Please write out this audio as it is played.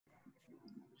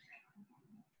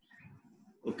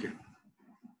Okay.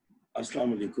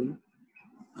 Assalamu alaikum.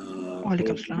 Walaikum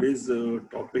Our salam. today's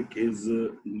topic is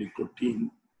nicotine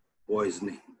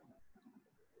poisoning.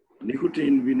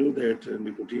 Nicotine, we know that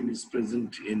nicotine is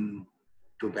present in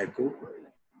tobacco.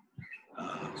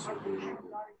 So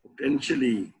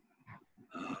potentially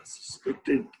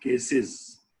suspected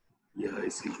cases या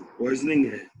इसकी जो poisoning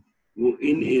है वो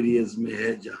इन areas में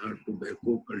है जहाँ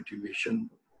tobacco cultivation,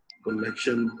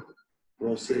 collection,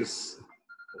 process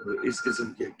और इस किस्म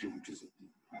की activities होती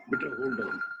हैं. बेटा hold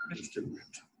on just a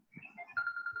minute.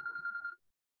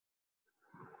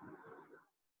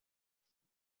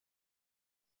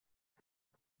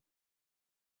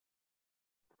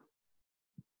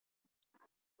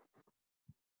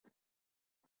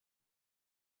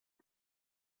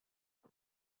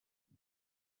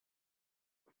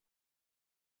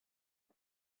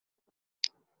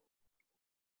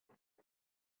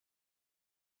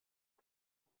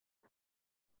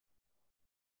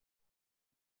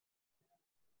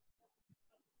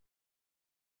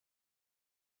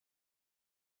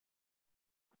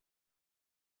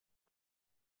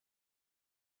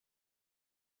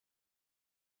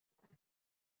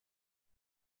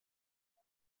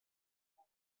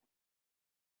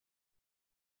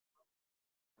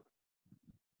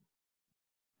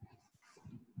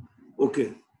 Okay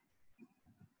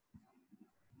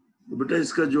तो बेटा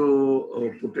इसका जो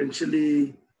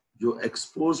पोटेंशियली जो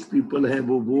एक्सपोज्ड पीपल है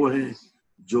वो हैं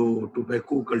जो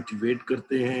टोबैको कल्टीवेट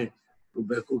करते हैं,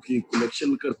 टोबैको की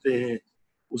कलेक्शन करते हैं,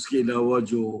 उसके अलावा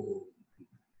जो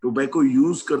टोबैको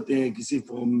यूज करते हैं किसी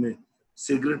फॉर्म में,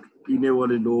 सिगरेट पीने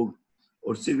वाले लोग,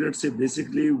 और सिगरेट से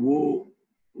बेसिकली वो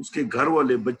उसके घर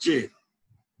वाले बच्चे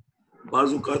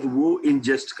बाज़-औक़ात वो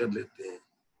इंजेस्ट कर लेते हैं.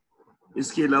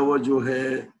 इसके अलावा जो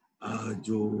है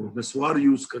जो नस्वार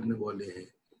यूज करने वाले हैं,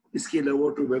 इसके अलावा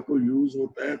टोबैको यूज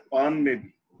होता है पान में भी.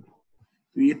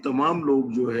 तो ये तमाम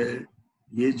लोग जो है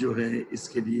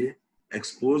इसके लिए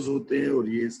एक्सपोज होते हैं और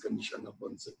ये इसका निशाना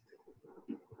बन सकते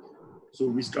हैं. So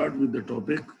we start with the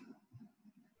topic.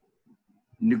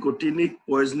 Nicotinic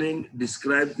poisoning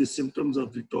describes the symptoms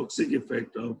of the toxic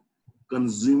effect of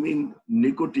consuming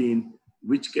nicotine,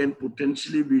 which can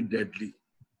potentially be deadly.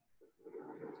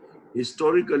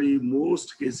 Historically,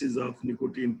 most cases of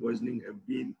nicotine poisoning have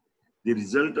been the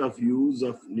result of use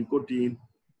of nicotine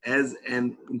as an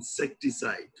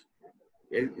insecticide.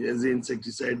 As an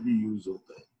insecticide भी use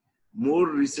होता है. More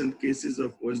recent cases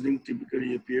of poisoning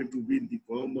typically appear to be in the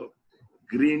form of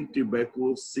green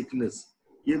tobacco sickness.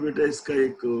 ये बेटा इसका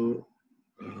एक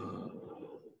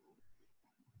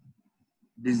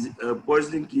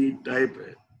poisoning की type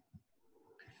है.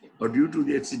 Or due to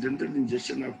the accidental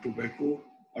ingestion of tobacco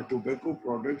or tobacco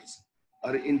products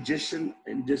or ingestion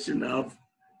of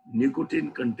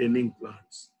nicotine-containing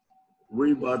plants.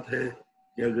 वही बात है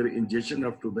कि अगर ingestion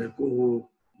of tobacco हो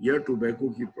या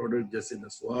tobacco की product जैसे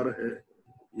नस्वार है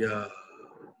या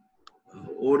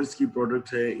और इसकी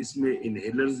product है, इसमें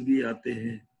inhalers भी आते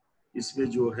हैं, इसमें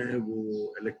जो है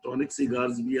वो electronic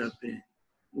cigars भी आते हैं,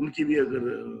 उनकी भी अगर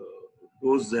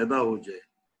डोज ज्यादा हो जाए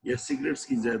या सिगरेट्स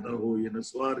की ज्यादा हो या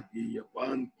नस्वार की या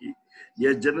पान की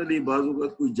या जनरली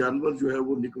बाज़-औक़ात कोई जानवर जो है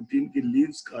वो निकोटीन की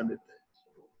लीव्स खा लेता है,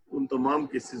 उन तमाम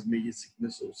केसेस में ये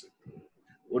सिकनेस हो सकती है.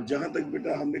 और जहां तक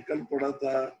बेटा हमने कल पढ़ा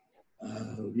था,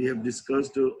 we have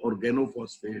discussed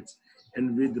organophosphates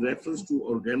and with reference to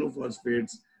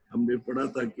organophosphates हमने पढ़ा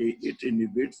था कि it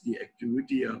inhibits the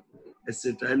activity of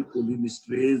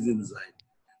एसिटाइलकोलिनेस्टरेज enzyme.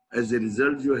 As a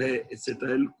result जो है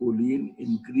एसिटाइलकोलिन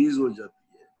इंक्रीज हो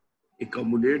जाती है,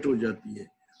 एकमुलेट हो जाती है.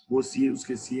 वो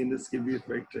उसके सीएनएस के भी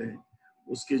इफेक्ट हैं,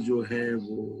 उसके जो है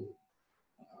वो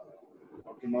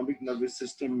ऑटोनॉमिक नर्वस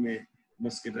सिस्टम में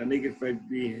मस्कुलरिक इफेक्ट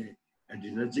भी है,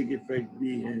 एड्रेनर्जिक इफेक्ट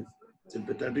भी है,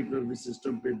 सिंपैथेटिक नर्वस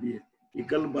सिस्टम पे भी है. ये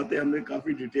कल बातें हमने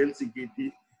काफी डिटेल से की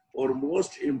थी. और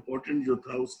मोस्ट इम्पोर्टेंट जो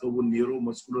था उसका वो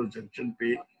न्यूरोमस्कुलर जंक्शन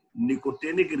पे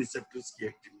निकोटिनिक रिसेप्टर्स की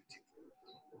एक्टिविटी.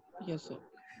 Yes, sir.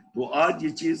 तो आज ये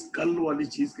चीज कल वाली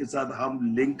चीज के साथ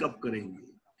हम लिंक अप करेंगे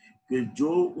कि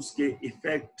जो उसके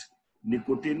इफेक्ट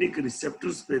निकोटिनिक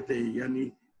रिसेप्टर्स पे थे,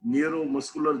 यानी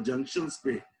न्यूरोमस्कुलर जंक्शंस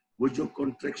पे, वो जो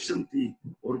कॉन्ट्रैक्शन थी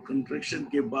और कॉन्ट्रैक्शन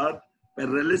के बाद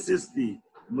पैरालिसिस थी,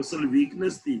 मसल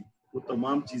वीकनेस थी, वो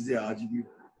तमाम चीजें आज भी,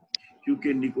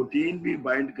 क्योंकि निकोटीन भी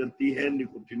बाइंड करती है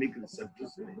निकोटिनिक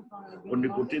रिसेप्टर्स पे और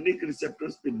निकोटिनिक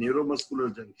रिसेप्टर्स पे न्यूरोमस्कुलर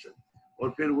जंक्शन और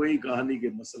फिर वही कहानी के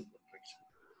मसल कॉन्ट्रैक्शन.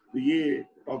 तो ये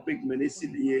टॉपिक मैंने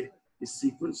इसीलिए इस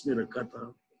सीक्वेंस में रखा था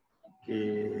कि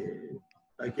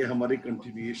ताकि हमारी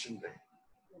कंटिन्यूएशन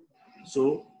रहे. So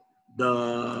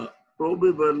the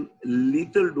probable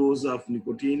lethal dose of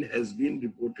nicotine has been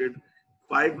reported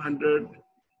 500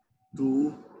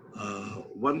 to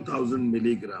 1000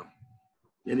 milligram.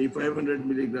 यानी 500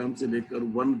 मिलीग्राम से लेकर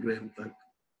 1 ग्राम तक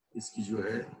इसकी जो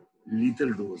है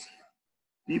लीथल डोज है।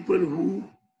 पीपल हु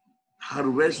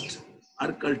हार्वेस्ट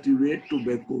और कल्टीवेट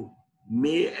टोबैको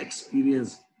मे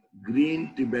एक्सपीरियंस ग्रीन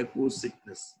टोबैको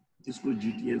सिकनेस, इसको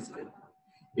जीटीएस कहते हैं,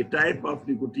 a type of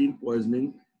nicotine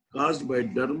poisoning caused by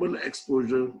dermal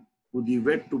exposure to the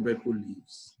wet tobacco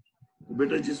leaves। तो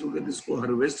बेटा जिस वक्त इसको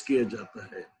हार्वेस्ट किया जाता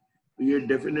है तो ये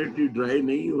डेफिनेटली ड्राई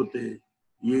नहीं होते,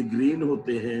 ये ग्रीन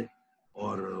होते हैं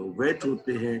और वेट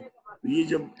होते हैं। तो ये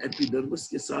जब एपिडर्मिस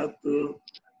के साथ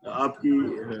आपकी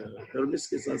डर्मिस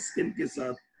के साथ स्किन के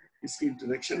साथ इसकी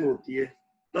इंटरेक्शन होती है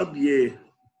तब ये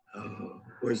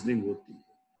पॉइजनिंग होती है।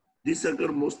 This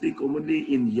occur mostly commonly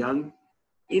in young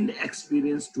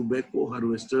inexperienced tobacco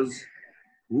harvesters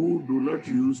who do not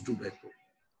use tobacco।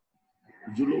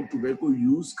 जो लोग टोबैको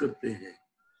यूज करते हैं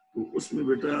तो उसमें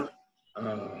बेटा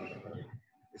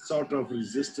सॉर्ट ऑफ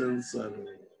रेजिस्टेंस और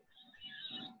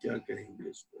क्या कहेंगे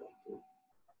इसको, तो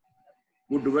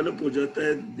वो डेवलप हो जाता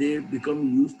है, they become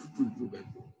used to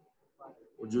tobacco.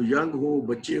 और जो यंग हो,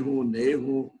 बच्चे हो, नए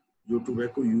हो, जो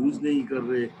टोबैको यूज नहीं कर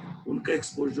रहे, उनका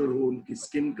एक्सपोजर हो उनकी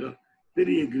स्किन का, फिर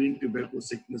ये ग्रीन टोबैको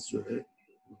सिकनेस जो है।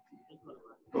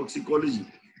 Toxicology: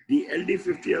 the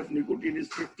LD50 of nicotine is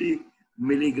 50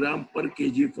 milligram per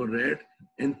kg for rat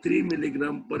and 3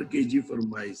 milligram per kg for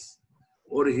mice।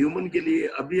 और ह्यूमन के लिए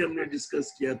अभी हमने डिस्कस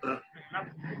किया था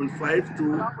 0.5 to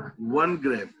 1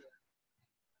 gram,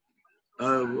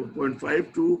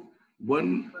 0.5 to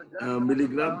 1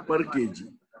 milligram per kg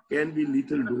can be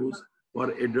lethal dose for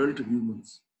adult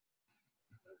humans।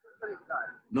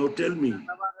 Now tell me,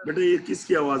 बेटा ये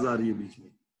किसकी आवाज आ रही है बीच में?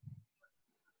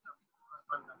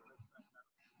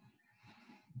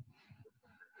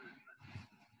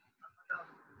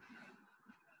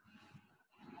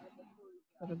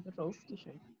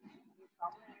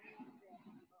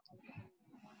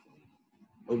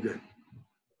 ओके,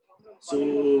 सो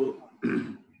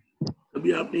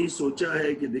अभी आपने ये सोचा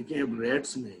है कि देखें अब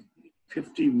रैट्स में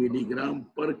 50 मिलीग्राम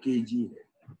पर केजी है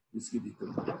इसकी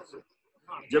दिक्कत,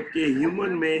 जबकि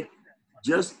ह्यूमन में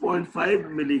जस्ट 0.5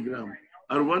 मिलीग्राम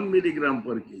और 1 मिलीग्राम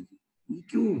पर केजी। ये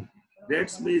क्यों?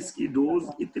 रैट्स में इसकी डोज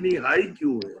इतनी हाई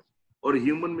क्यों है और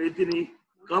ह्यूमन में इतनी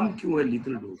कम क्यों है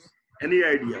lethal dose? Any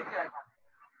idea?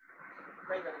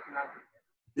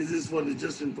 This is for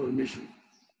just information.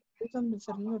 Sir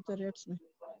नहीं होता रेट्स में।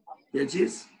 क्या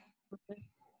चीज?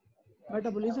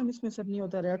 मेटाबॉलिज्म इसमें सर नहीं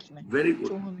होता रेट्स में। Very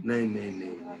good. नहीं नहीं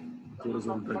नहीं, थोड़ा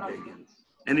सा उल्टा कह गया।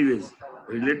 Anyways,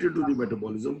 related to the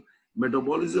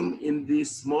metabolism in the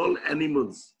small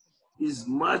animals is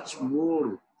much more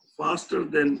faster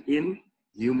than in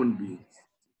human beings।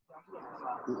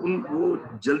 वो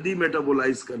जल्दी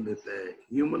मेटाबोलाइज कर लेता है,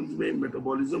 ह्यूमन में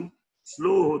मेटाबॉलिज्म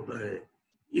स्लो होता है।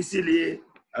 इसीलिए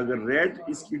अगर रैट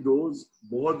इसकी डोज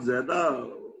बहुत ज्यादा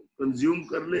कंज्यूम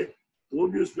कर ले तो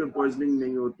भी उसमें पॉइजनिंग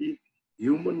नहीं होती,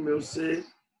 ह्यूमन में उससे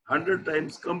 100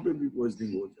 टाइम्स कम पे भी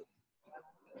पॉइजनिंग हो जाती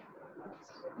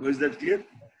है। Is that clear?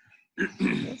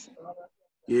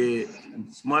 कि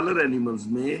स्मॉलर एनिमल्स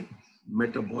में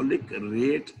metabolic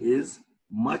rate is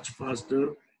much faster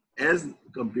as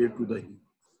compare to the human.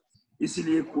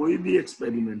 इसलिए कोई भी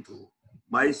एक्सपेरिमेंट हो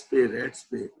माइस पे, रैट्स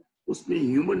पे, उसमें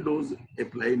ह्यूमन डोज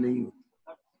अप्लाई नहीं होती।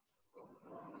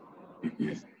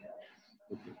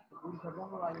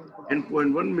 And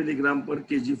 0.1 milligram per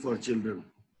kg for children.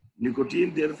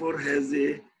 Nicotine therefore has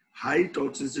a high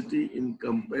toxicity in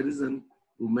comparison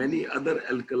to many other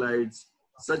alkaloids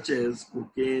such as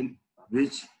cocaine,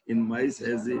 which in mice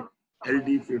has a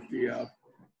LD50 of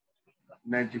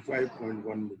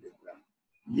 95.1 milligram।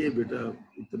 ये बेटा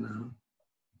इतना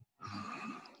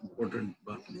important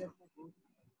बात नहीं।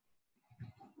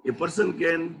 A person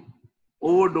can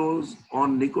overdose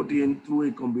on nicotine through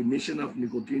a combination of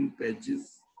nicotine patches,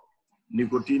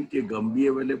 nicotine के गम भी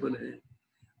available है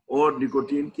और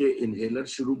nicotine के इनहेलर,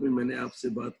 शुरू में मैंने आपसे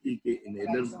बात की कि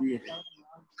इनहेलर्स भी हैं,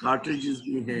 कार्ट्रिजेस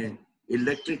भी हैं,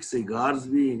 इलेक्ट्रिक सिगार्स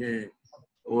भी हैं,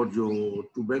 और जो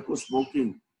टोबैको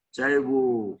स्मोकिंग, चाहे वो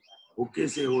हुक्के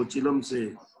से हो, चिलम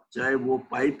से, चाहे वो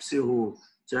पाइप से हो,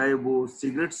 चाहे वो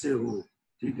सिगरेट से हो,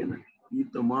 ठीक है ना, ये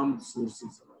तमाम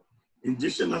sources.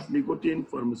 Injection of nicotine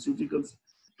pharmaceuticals,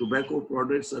 tobacco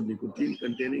products or nicotine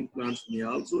containing plants may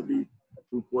also lead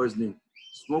to poisoning।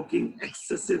 Smoking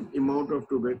excessive amount of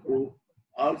tobacco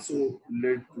also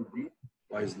led to the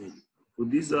poisoning। So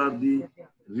these are the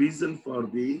reason for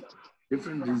the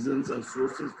different reasons or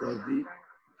sources for the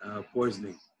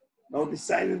poisoning। Now the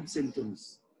signs and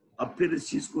symptoms, अब फिर इस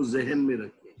चीज को जहन में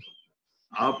रखें,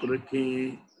 आप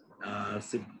रखें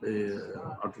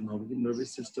ऑटोनॉमिक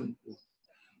नर्वस सिस्टम को,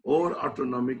 और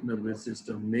ऑटोनॉमिक नर्वस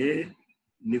सिस्टम में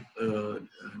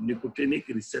nicotinic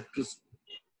receptors,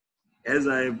 As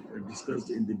I have discussed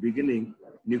in the beginning,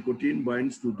 nicotine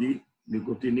binds to the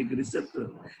nicotinic receptor,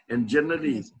 and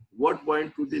generally Yes. what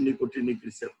binds to the nicotinic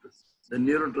receptors? The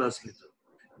neurotransmitter.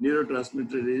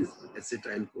 Neurotransmitter is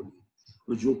acetylcholine.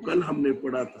 तो जो कल हमने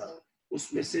पढ़ा था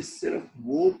उसमें से सिर्फ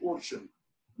वो पोर्शन,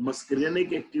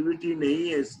 मस्करेनिक एक्टिविटी नहीं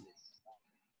है इसमें,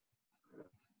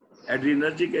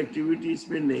 एड्रिनर्जिक एक्टिविटी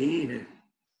इसमें नहीं है,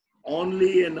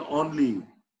 only and only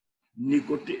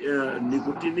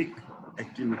nicotinic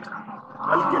activity.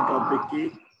 कल के टॉपिक की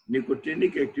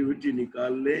निकोटिनिक एक्टिविटी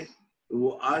निकाल ले तो वो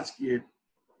आज के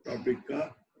टॉपिक का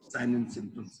साइन एंड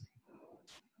सिम्टम्स।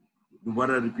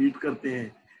 दोबारा रिपीट करते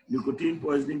हैं, nicotine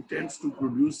poisoning tends to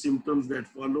produce symptoms that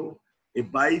follow A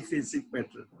बाईफेसिक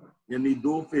pattern, यानी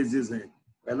दो फेजेस हैं,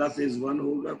 पहला फेज 1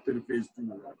 होगा फिर फेज 2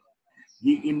 होगा।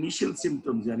 The initial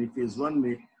symptoms, यानी phase 1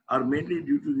 में, are mainly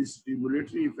due to the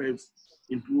stimulatory effects,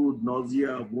 include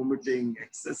nausea, vomiting,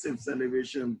 excessive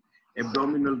salivation,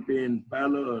 abdominal pain,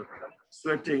 pallor,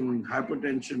 sweating,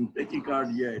 hypertension,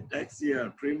 tachycardia,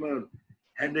 ataxia, tremor,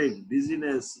 headache,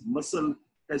 dizziness, muscle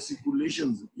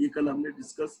fasciculations. ये कल हमने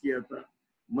डिस्कस किया था।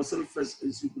 Muscle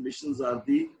fasciculations are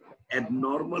the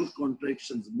abnormal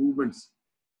contractions, movements,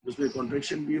 उसमें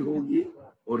contraction भी होगी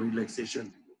और relaxation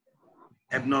भी,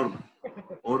 abnormal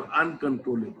or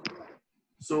uncontrollable.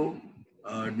 So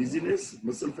dizziness,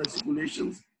 muscle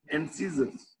fasciculations and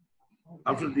seizures.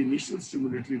 After the initial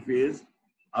stimulatory phase,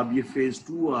 अब ये phase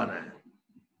 2 आ रहा है।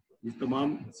 ये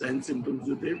तमाम sign symptoms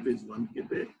जो थे phase 1 के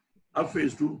थे, अब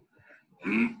phase 2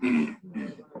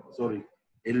 sorry,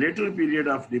 a later period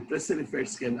of depressive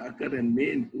effects can occur and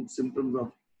may include symptoms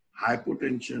of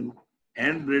hypotension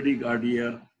and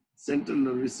bradycardia, central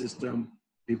nervous system,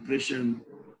 depression,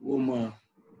 coma,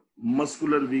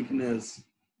 muscular weakness,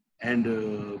 and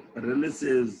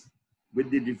paralysis with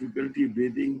the difficulty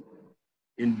breathing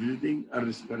or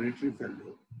respiratory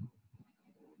failure.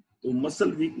 तो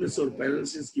muscle weakness और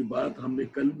paralysis की बात हमने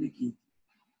कल भी की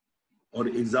और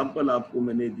example आपको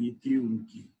मैंने दी थी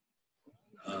उनकी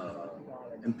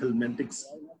एंथलमेटिक्स,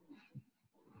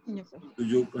 तो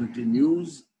जो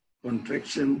continues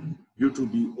contraction due to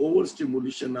the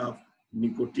overstimulation of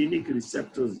nicotinic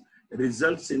receptors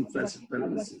results in flaccid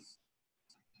paralysis.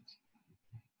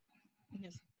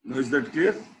 Yes. Now, is that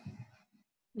clear?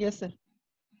 Yes, sir.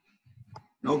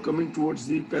 Now coming towards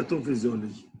the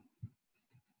pathophysiology.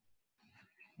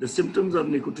 The symptoms of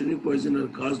nicotinic poison are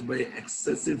caused by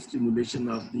excessive stimulation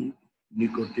of the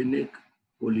nicotinic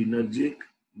cholinergic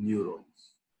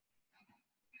neurons.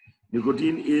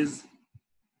 Nicotine is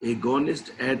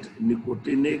agonist at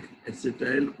nicotinic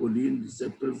acetylcholine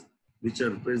receptors, which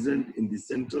are present in the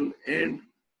central and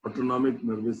autonomic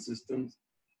nervous systems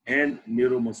and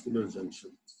neuromuscular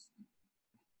junctions.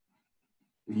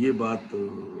 ये बात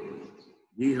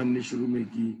ये हमने शुरू में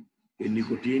की कि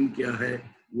nicotine क्या है,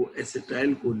 वो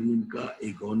एसिटाइलकोलिन का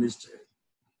एगोनिस्ट है।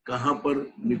 कहाँ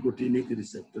पर? निकोटिनिक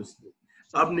रिसेप्टर्स पे।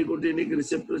 अब निकोटिनिक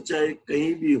रिसेप्टर चाहे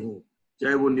कहीं भी हो,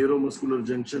 चाहे वो न्यूरोमस्कुलर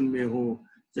जंक्शन में हो,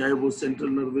 चाहे वो सेंट्रल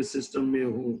नर्वस सिस्टम में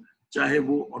हो, चाहे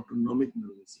वो ऑटोनॉमिक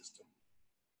नर्वस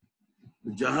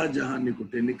सिस्टम, जहां जहां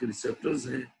निकोटिनिक रिसेप्टर्स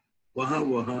हैं वहां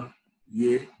वहां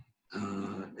ये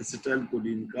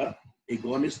एसिटाइलकोलिन का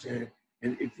एगोनिस्ट है,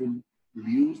 and it will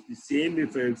produce the same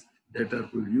effects that are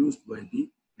produced by the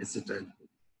acetylcholine.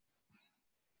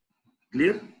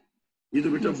 Clear? ये तो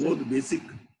बेटा बहुत बेसिक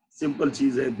सिंपल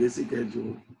चीज है, बेसिक है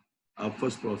जो आप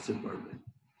फर्स्ट क्लास से पढ़ रहे हैं।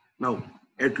 Now,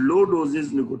 at low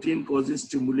doses, nicotine causes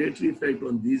stimulatory effect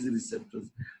on these receptors.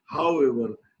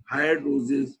 However, higher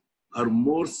doses or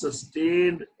more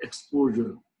sustained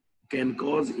exposure can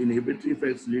cause inhibitory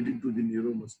effects leading to the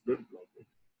neuromuscular blockage.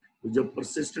 तो जब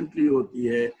persistently होती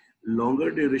है,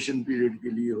 longer duration period के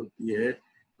लिए होती है,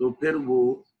 तो फिर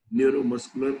वो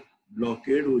neuromuscular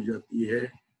blockade हो जाती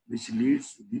है, which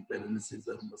leads to the paralysis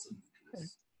or muscle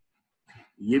weakness.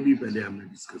 ये भी पहले हमने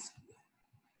डिस्कस किया।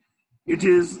 It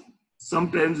is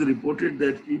sometimes reported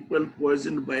that people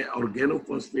poisoned by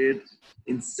organophosphate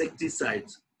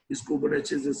insecticides, इसको बड़े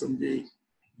अच्छे से समझे,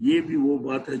 ये भी वो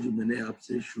बात है जो मैंने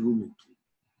आपसे शुरू में की।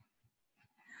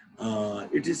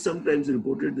 It is sometimes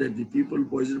reported that the people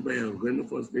poisoned by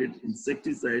organophosphate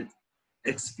insecticides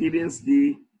experience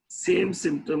the same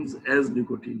symptoms as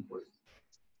nicotine poisoning.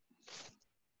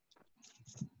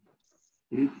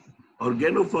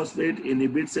 Organophosphate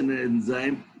inhibits an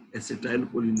enzyme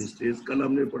acetylcholinesterase. कल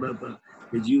हमने पढ़ा था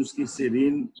कि जी उसकी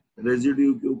सेरीन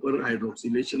रेजिड्यू के ऊपर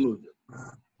हाइड्रोक्सिलेशन हो जाता है,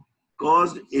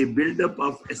 caused a buildup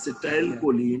of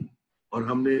acetylcholine, और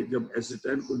हमने जब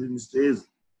acetylcholinesterase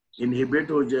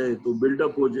इनहिबिट हो जाए तो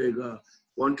बिल्डअप हो जाएगा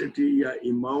क्वांटिटी या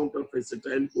amount of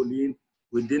acetylcholine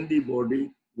with in the body,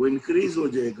 वो इंक्रीज हो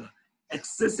जाएगा।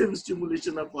 Excessive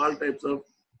stimulation of all types of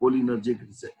cholinergic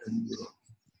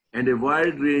neurons and a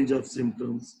wide range of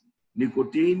symptoms.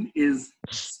 Nicotine is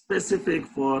specific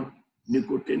for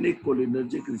nicotinic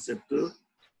cholinergic receptor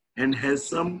and has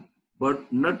some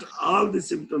but not all the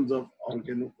symptoms of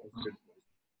organophosphate.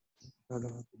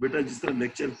 बेटा जिस तरह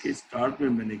lecture के start में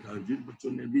मैंने कहा जिन बच्चों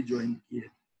ने भी ज्वाइन किए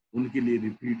उनके लिए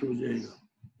रिपीट हो जाएगा,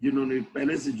 जिन्होंने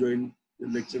पहले से ज्वाइन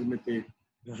लेक्चर में थे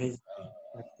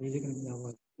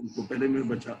उनको पहले मैं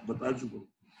बता चुका हूँ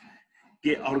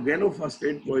कि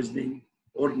ऑर्गेनोफॉस्फेट पॉइजनिंग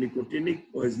और निकोटिनिक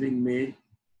पॉइजनिंग में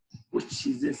कुछ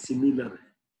चीजें सिमिलर है।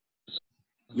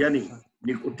 यानी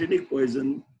निकोटिनिक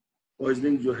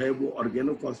पॉइजनिंग जो है वो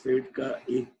ऑर्गेनोफॉस्फेट का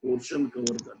एक पोर्शन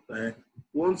कवर करता है।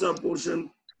 कौन सा पोर्शन?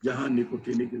 जहां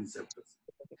निकोटिनिक रिसेप्टर्स।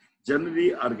 जनरली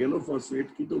ऑर्गेनोफॉस्फेट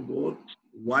की तो बहुत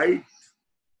वाइड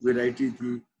वैरायटी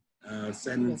थी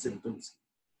साइन एंड सिम्टम्स।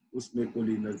 उसमें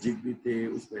कोलिनर्जिक भी थे,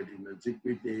 उसमें एडिनर्जिक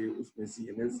भी थे, उसमें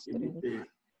सीएनएस के भी थे,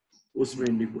 उसमें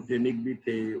निकोटिनिक भी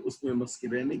थे, उसमें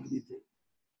मस्करेनिक भी थे।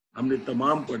 हमने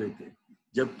तमाम पढ़े थे।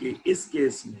 जबकि इस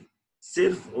केस में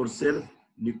सिर्फ और सिर्फ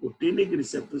निकोटिनिक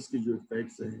रिसेप्टर्स के जो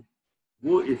इफेक्ट्स हैं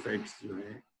वो इफेक्ट्स जो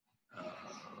हैं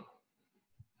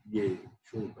ये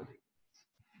शो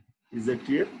करेंगे। Is that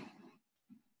clear?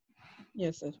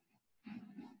 Yes sir.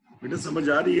 बेटा समझ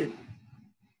आ रही है?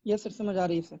 यस सर, समझ आ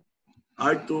रही है सर।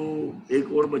 आज तो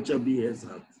एक और बच्चा भी है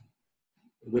साथ,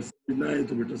 अगर समझना है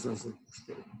तो बेटा साथ साथ पूछ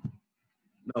करो।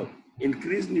 नाउ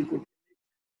इंक्रीज निकोटिनिन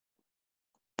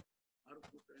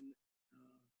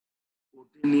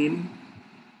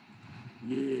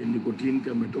ये निकोटीन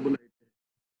का मेटाबोलाइट है,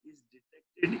 इज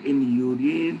डिटेक्टेड इन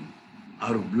यूरिन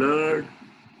और ब्लड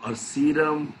और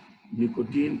सीरम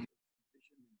निकोटीन।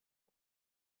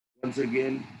 वंस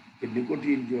अगेन कि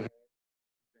निकोटीन जो है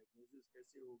डायग्नोसिस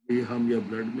कैसे होगी, हम या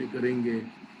ब्लड में करेंगे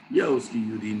या उसकी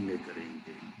यूरिन में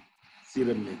करेंगे,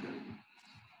 सीरम में करेंगे।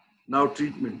 नाउ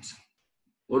ट्रीटमेंट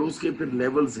और उसके फिर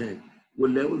लेवल्स हैं। वो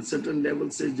लेवल सर्टेन लेवल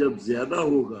से जब ज्यादा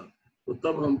होगा तो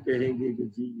तब हम कहेंगे कि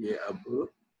जी ये अब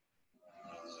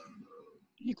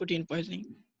निकोटीन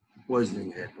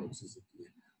पॉइजनिंग है, टॉक्सिसिटी है,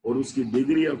 और उसकी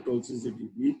डिग्री ऑफ टॉक्सिसिटी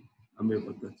भी हमें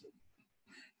पता चले।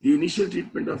 The initial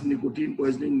treatment of nicotine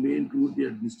poisoning may include the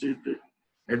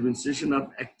administration of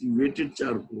activated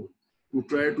charcoal to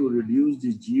try to reduce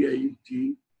the GIT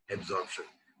absorption.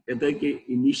 कहता है कि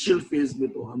इनिशियल फेज में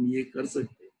तो हम ये कर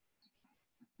सकते हैं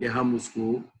कि हम उसको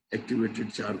एक्टिवेटेड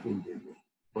चारकोल दे दें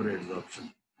और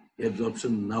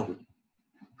एब्जॉर्प्शन ना हो।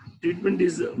 Treatment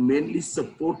is mainly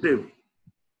supportive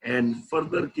and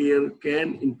further care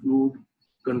can include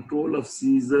control of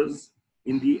seizures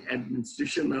in the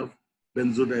administration of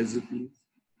benzodiazepines.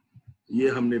 ये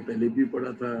हमने पहले भी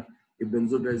पढ़ा था कि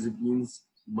benzodiazepines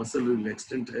मसल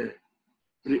रिलैक्सेंट है।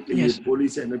 ये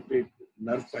पॉलीसिनेप्टिक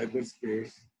नर्व फाइबर्स पे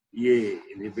ये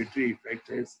इनहिबिटरी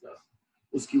इफेक्ट है इसका,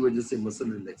 उसकी वजह से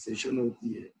मसल रिलैक्सेशन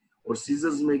होती है। और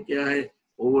सीजर्स में क्या है,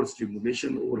 over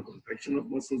stimulation, over contraction of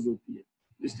muscles होती है,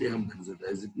 इसलिए हम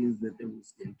बेंजोडाइजेपिन्स देते हैं,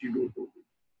 उसके एंटीडोट होते हैं।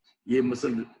 ये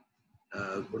मसल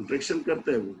कॉन्ट्रैक्शन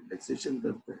करता है, वो रिलैक्सेशन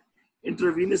करता है।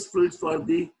 Intravenous fluids for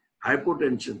the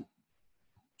hypotension,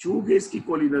 चूंकि इसकी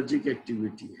कोलिनर्जिक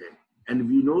एक्टिविटी है and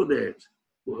we know that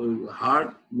heart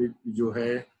में जो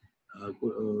है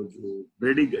जो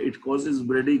it causes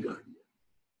bradycardia,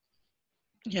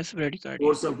 yes bradycardia,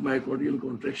 force of myocardial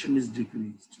contraction is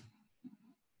decreased,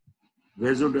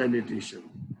 vasodilatation,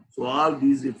 so all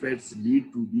these effects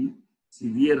lead to the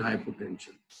severe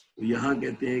hypotension. तो यहाँ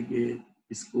कहते हैं कि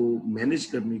इसको मैनेज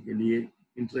करने के लिए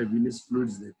इंट्रावीनस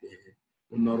फ्लूइड्स देते हैं,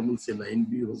 तो नॉर्मल सेलाइन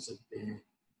भी हो सकते हैं,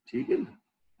 ठीक है ना,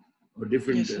 और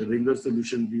डिफरेंट रिंगर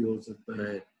सोल्यूशन भी हो सकता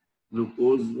है,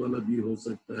 ग्लूकोज वाला भी हो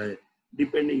सकता है,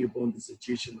 depending upon the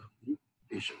situation of the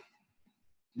patient.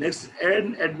 Next,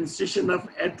 administration of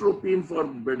atropine for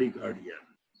bradycardia.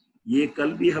 ये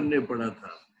कल भी हमने पढ़ा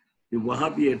था कि वहां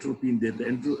भी एट्रोपिन देते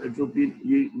हैं। एट्रोपिन,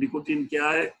 ये निकोटीन क्या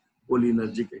है,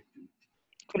 कोलिनर्जिक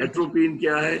एक्टिविटी। एट्रोपिन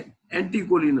क्या है,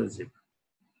 एंटीकोलिनर्जिक।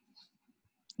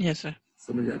 यस सर,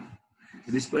 समझ आ?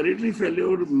 रिस्पिरेटरी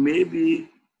फेल्योर में B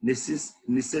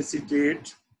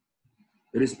necessitate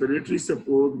respiratory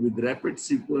support with rapid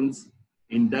sequence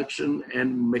induction and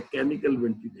mechanical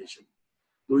ventilation।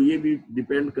 तो ये भी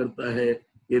डिपेंड करता है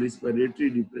कि रिस्पिरेटरी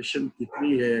डिप्रेशन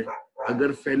कितनी है।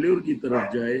 अगर फेल्योर की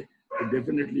तरफ जाए तो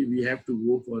definitely we have to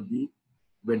go for the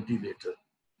ventilator,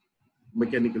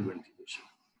 mechanical ventilation.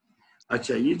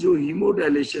 अच्छा, ये जो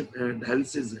हीमोडायलिसिस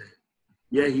डायलिसिस है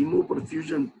या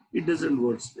हीमोपर्फ्यूजन, इट डजंट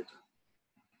वर्क्स बेटा,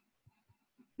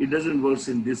 it doesn't work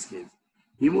in this case.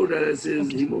 Hemodialysis,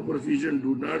 hemoperfusion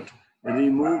do not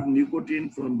remove nicotine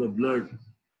from the blood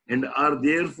and are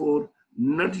therefore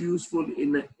not useful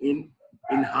in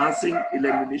enhancing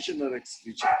elimination or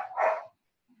excretion.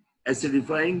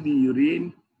 acidifying the urine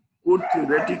could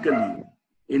theoretically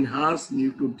enhance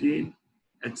nicotine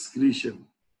excretion,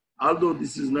 although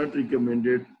this is not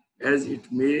recommended as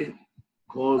it may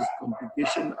cause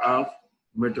complication of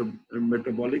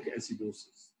metabolic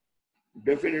acidosis.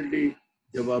 Definitely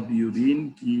जब आप urine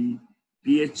की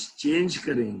pH change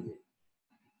करेंगे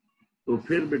तो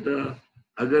फिर बेटा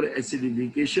अगर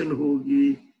acidification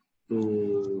होगी तो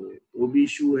वो भी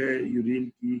इशू है यूरिन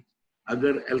की.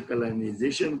 अगर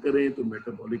एल्कलाइनाइजेशन करें तो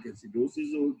मेटाबॉलिक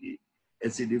एसिडोसिस होगी,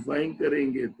 एसिडिफाइंग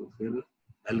करेंगे तो फिर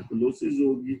एल्कलोसिस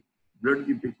होगी. ब्लड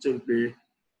की पिक्चर पे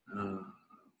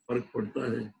फर्क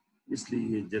पड़ता है,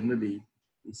 इसलिए जनरली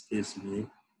इस केस में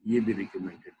ये भी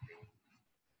रिकमेंडेड नहीं.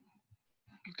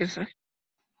 Okay sir.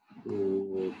 तो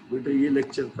बेटा ये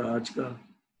लेक्चर था आज का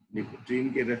निकोटीन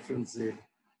के रेफरेंस से.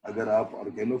 अगर आप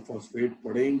ऑर्गेनोफॉस्फेट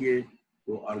पढ़ेंगे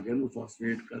तो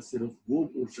ऑर्गेनोफॉस्फेट का सिर्फ वो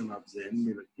पोर्शन आप जहन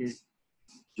में रखें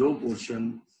जो पोर्शन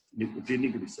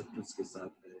निकोटिनिक रिसेप्टर्स के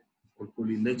साथ है और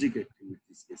कोलिनर्जिक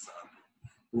एक्टिविटीज के साथ है.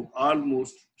 तो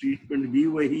ऑलमोस्ट ट्रीटमेंट भी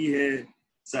वही है,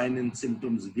 साइन एंड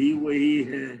सिम्टम्स भी वही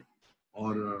है,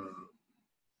 और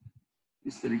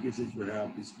इस तरीके से जो है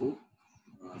आप इसको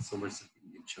समझ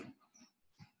सकेंगे इंशाल्लाह.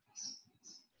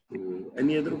 तो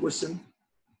any other question?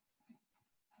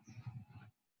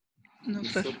 No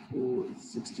sir. सबको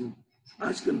 16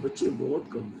 आजकल बच्चे बहुत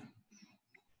कम हैं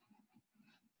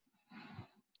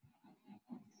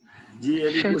जी.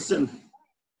 Any question?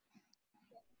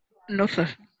 No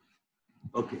sir.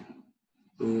 Okay,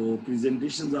 तो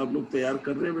प्रेजेंटेशंस आप लोग तैयार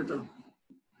कर रहे हैं बेटा?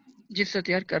 जी सर,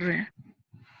 तैयार कर रहे हैं.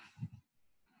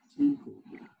 ठीक हो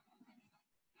गया.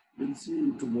 विल सी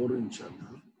यू टुमारो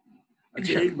इंशाल्लाह.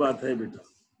 अच्छा इंशाल्लाह. एक बात है बेटा,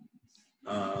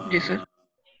 जी sir.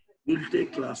 we'll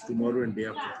take class tomorrow and day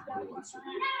after tomorrow also.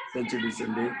 Saturday,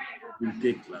 Sunday, we'll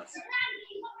take class.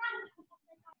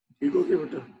 ठीक हो गया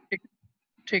बेटा?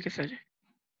 ठीक है सर जी.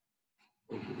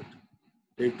 ओके बेटा,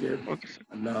 टेक केयर. Okay sir.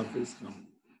 अल्लाह हाफिज.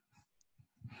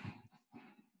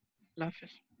 अल्लाह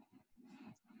हाफिज.